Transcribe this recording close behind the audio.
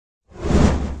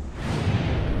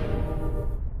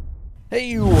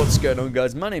Hey, what's going on,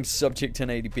 guys? My name's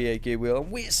Subject1080p aka Will,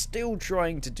 and we're still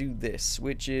trying to do this,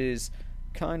 which is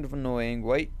kind of annoying.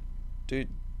 Wait, dude,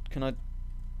 can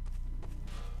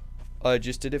I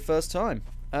just did it first time,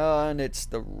 and it's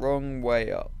the wrong way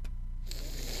up.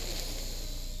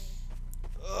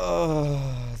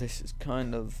 This is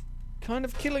kind of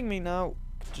killing me now.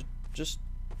 Just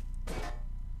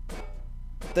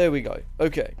there we go.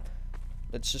 Okay,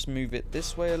 let's just move it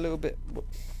this way a little bit.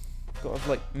 Gotta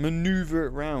like maneuver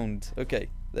it around. Okay,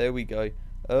 there we go.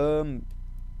 Can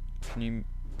you?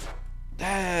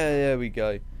 There we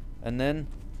go. And then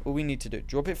all we need to do,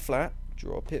 drop it flat,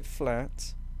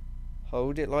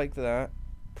 hold it like that,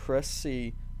 press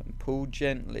C and pull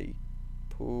gently,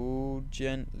 pull.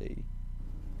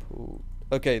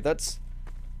 Okay, that's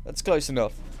close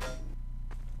enough.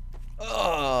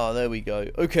 Ah, there we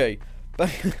go. Okay,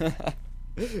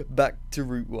 back to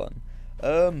route 1.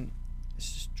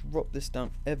 Let's just drop this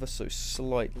down ever so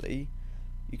slightly.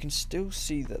 You can still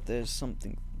see that there's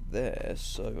something there,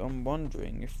 so I'm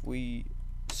wondering if we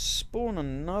spawn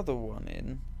another one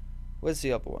in. Where's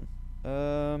the other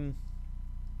one?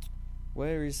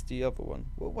 Where is the other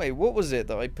one? Well, wait, what was it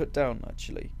that I put down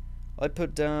actually? I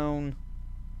put down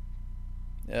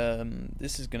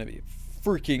this is gonna be a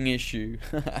freaking issue.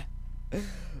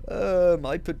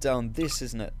 I put down this,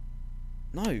 isn't it?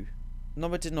 No,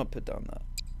 I did not put down that.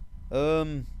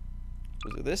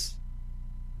 Was it this?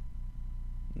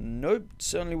 Nope,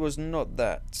 certainly was not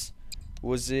that.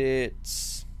 Was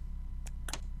it?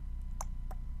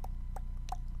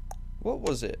 What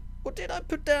was it? What did I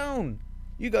put down?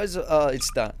 You guys are,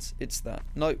 it's that.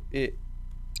 No, it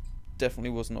definitely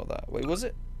was not that. Wait, was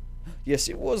it? Yes,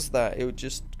 it was that. It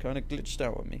just kind of glitched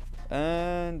out on me.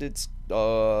 And it's,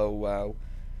 oh, wow.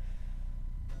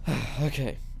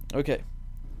 Okay.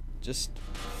 Just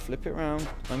flip it around.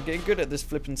 I'm getting good at this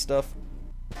flipping stuff.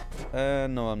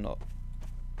 No, I'm not.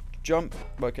 Jump.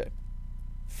 Okay.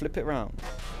 Flip it round.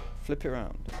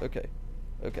 Okay.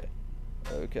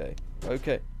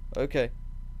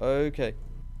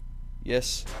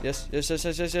 Yes. Yeah,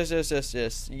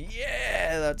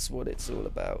 that's what it's all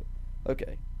about.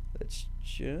 Okay. Let's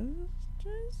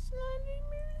just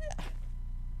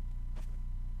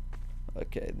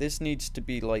okay, this needs to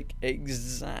be like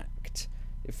exact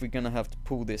if we're gonna have to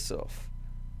pull this off.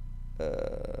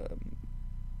 Come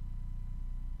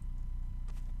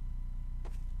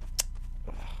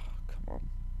on.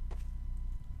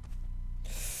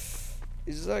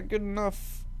 Is that good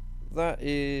enough?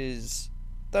 That's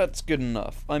good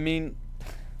enough. I mean,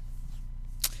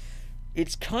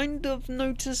 it's kind of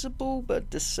noticeable, but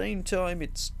at the same time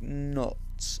it's not.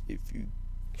 If you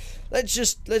let's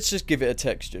just give it a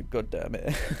texture, god damn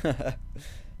it.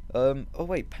 Oh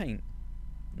wait, paint.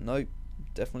 Nope,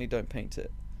 definitely don't paint it.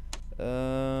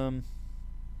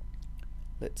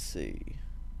 Let's see.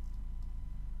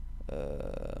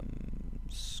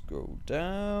 Scroll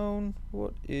down.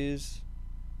 What is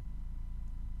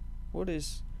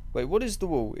wait, what is the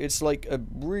wall? It's like a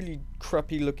really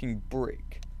crappy looking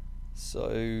brick.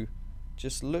 So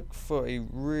just look for a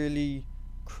really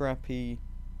crappy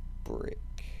brick.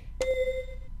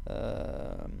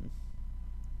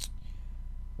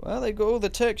 Well, they got all the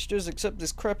textures except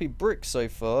this crappy brick so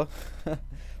far.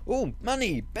 Oh,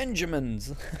 money,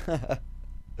 Benjamins.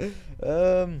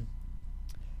 No,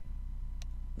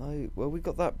 well, we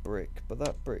got that brick, but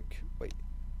that brick. Wait,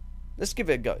 let's give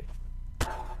it a go.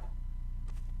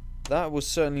 That was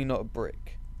certainly not a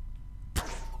brick.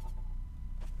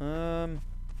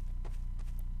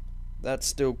 That's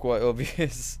still quite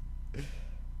obvious.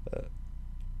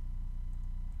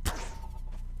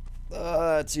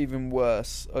 That's even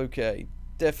worse. Okay,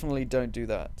 definitely don't do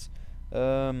that.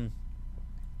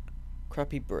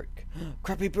 Crappy brick.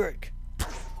 Crappy brick.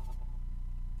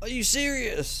 Are you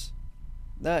serious?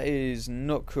 That is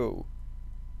not cool.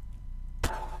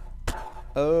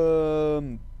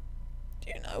 Do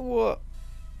you know what?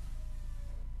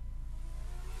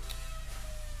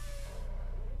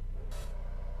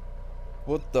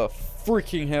 What the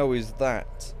freaking hell is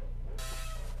that?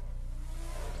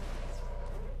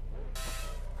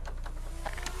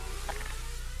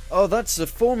 Oh, that's a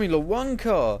Formula 1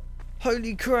 car.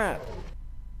 Holy crap.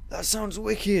 That sounds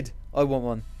wicked. I want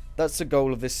one. That's the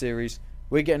goal of this series.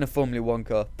 We're getting a Formula 1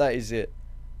 car. That is it.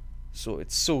 So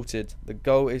it's sorted. The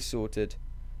goal is sorted.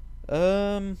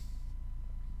 I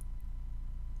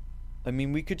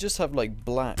mean, we could just have like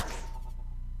black.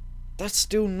 That's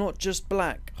still not just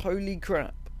black. Holy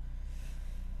crap.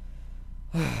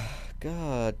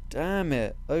 God damn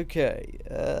it. Okay.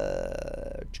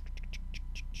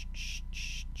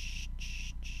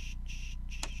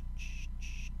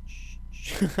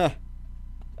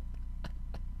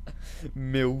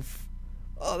 MILF.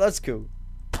 Oh, that's cool.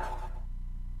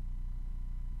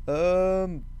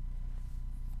 I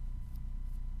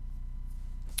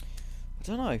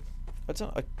don't know.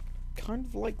 I kind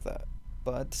of like that,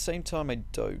 but at the same time I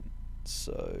don't.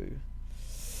 So,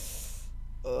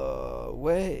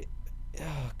 where?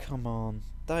 Oh, come on.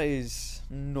 That is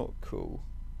not cool.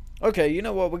 Okay, you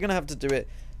know what? We're gonna have to do it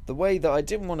the way that I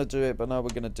didn't want to do it, but now we're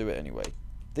gonna do it anyway.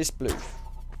 This blue.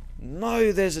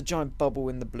 No, there's a giant bubble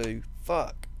in the blue.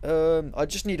 Fuck. I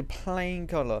just need a plain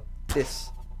color.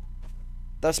 This.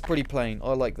 That's pretty plain.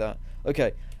 I like that.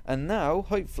 Okay. And now,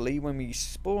 hopefully, when we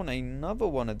spawn another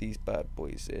one of these bad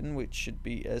boys in, which should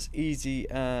be as easy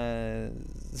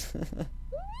as...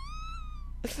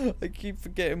 I keep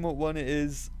forgetting what one it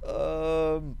is.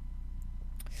 Come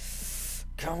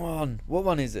on. What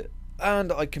one is it?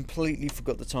 And I completely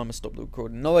forgot the time I stopped the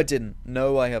recording. No, I didn't.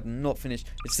 No, I have not finished.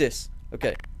 It's this.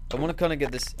 Okay. I want to kind of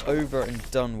get this over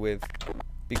and done with,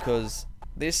 because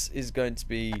this is going to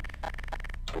be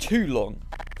too long.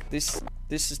 This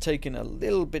is taking a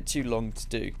little bit too long to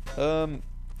do.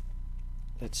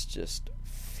 Let's just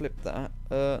flip that.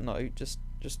 No, just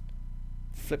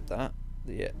flip that.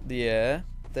 The air.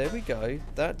 There we go.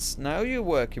 That's, now you're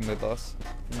working with us.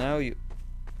 Now you.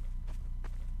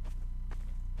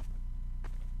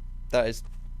 That is.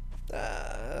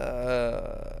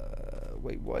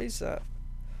 Wait, why is that?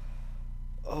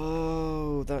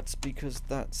 Oh, that's because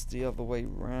that's the other way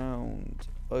round.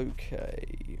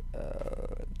 Okay,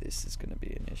 this is going to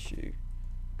be an issue.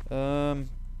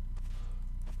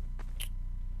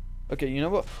 Okay, you know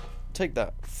what? Take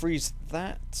that. Freeze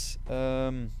that.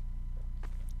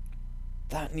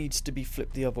 That needs to be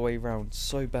flipped the other way around.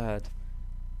 So bad.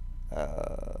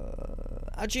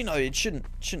 Actually, no, it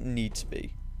shouldn't need to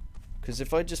be. Because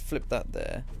if I just flip that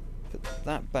there, put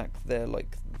that back there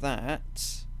like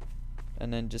that,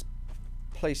 and then just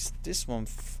place this one.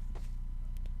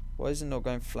 Why is it not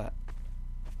going flat?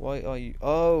 Why are you...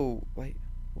 Oh, wait.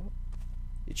 What?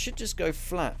 It should just go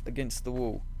flat against the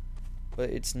wall.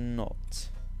 But it's not.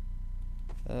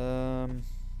 Oh,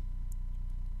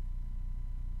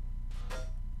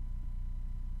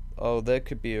 there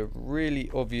could be a really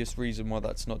obvious reason why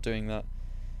that's not doing that.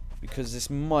 Because this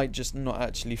might just not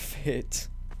actually fit.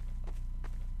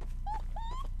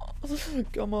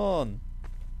 Come on.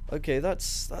 Okay,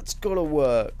 that's gotta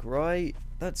work, right?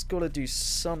 That's gotta do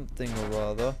something or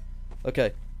rather.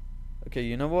 Okay. Okay,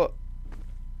 you know what?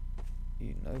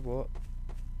 You know what?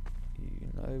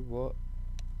 You know what?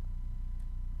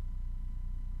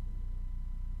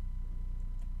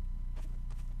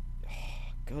 Oh,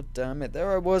 God damn it.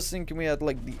 There I was thinking we had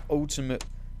like the ultimate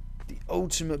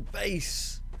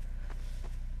base.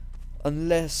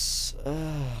 Unless,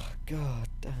 God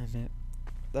damn it.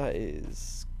 That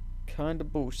is kind of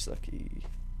bullsucky.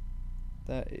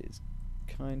 That is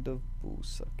kind of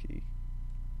bullsucky.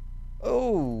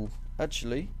 Oh,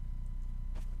 actually.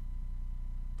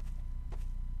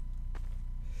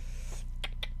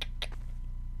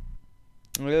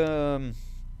 No.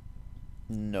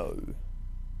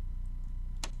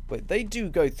 Wait, they do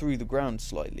go through the ground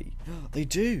slightly. They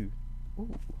do.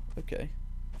 Ooh, okay.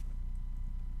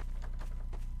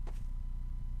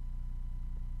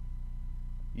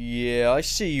 Yeah, I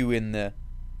see you in there.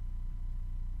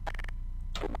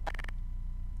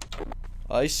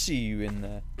 I see you in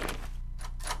there.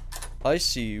 I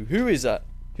see you. Who is that?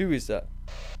 Who is that?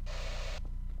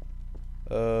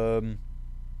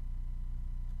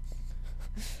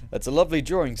 That's a lovely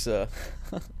drawing, sir.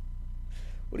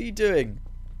 What are you doing?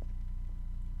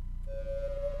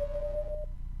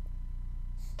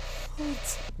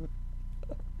 What?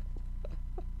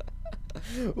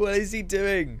 What is he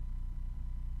doing?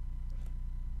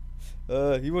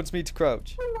 He wants me to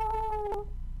crouch. Hello.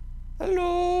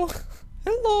 Hello.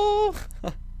 Hello.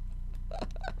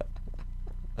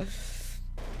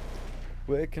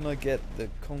 Where can I get the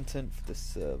content for the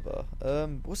server?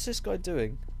 What's this guy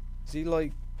doing? Is he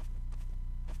like...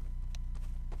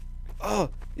 Oh,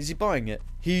 is he buying it?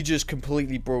 He just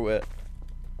completely brought it.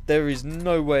 There is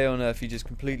no way on earth he just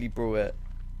completely brought it.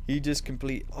 He just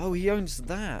Oh, he owns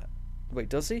that. Wait,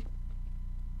 does he?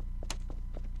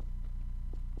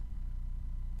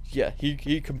 Yeah,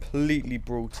 he completely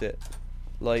brought it.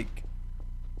 Like,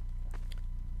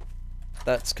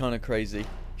 that's kind of crazy.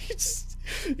 He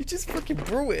just fucking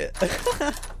brought it.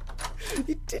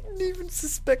 He didn't even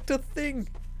suspect a thing.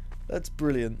 That's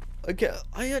brilliant. Okay,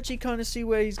 I actually kind of see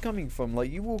where he's coming from. Like,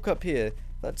 you walk up here,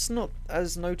 that's not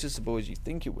as noticeable as you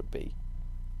think it would be.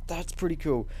 That's pretty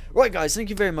cool. Right, guys, thank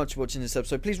you very much for watching this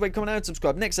episode. Please rate, comment, and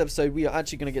subscribe. Next episode, we are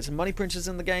actually going to get some money printers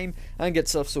in the game and get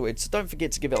stuff sorted. So don't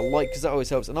forget to give it a like, because that always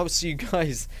helps. And I will see you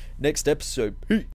guys next episode. Peace.